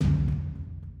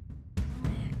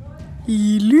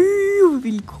Hallo, og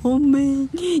velkommen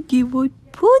til vår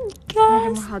podcast.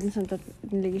 Du må ha den sånn at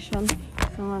den ligger sånn.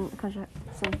 Så man kanskje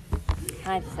sånn.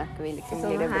 Nei, det snakker vi liksom.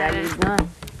 Blir det bra lyd nå?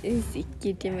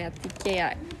 Sikkert, jeg vet ikke.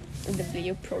 Det blir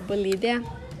jo probably det.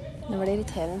 Det var det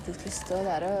irriterende at du skulle stå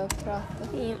der og prate.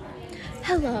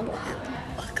 Hello, and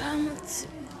welcome to...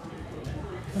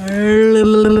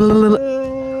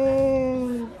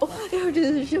 Jeg hørte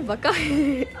det kjempakka.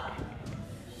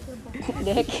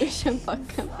 Det er ikke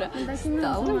kjempakka fra Det er ikke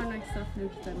noe som er noe ekstra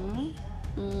frukt eller noe.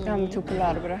 Ja, med 2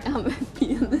 polarbrød. Ja, med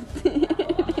peanøtter.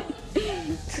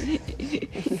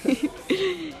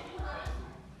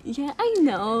 Yeah, I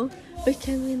know. But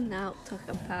can we now talk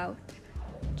about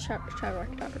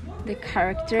The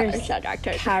characters.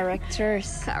 Characters.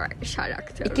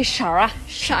 Ikke Shara.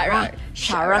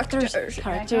 Characters.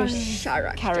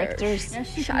 Characters.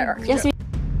 Yes, we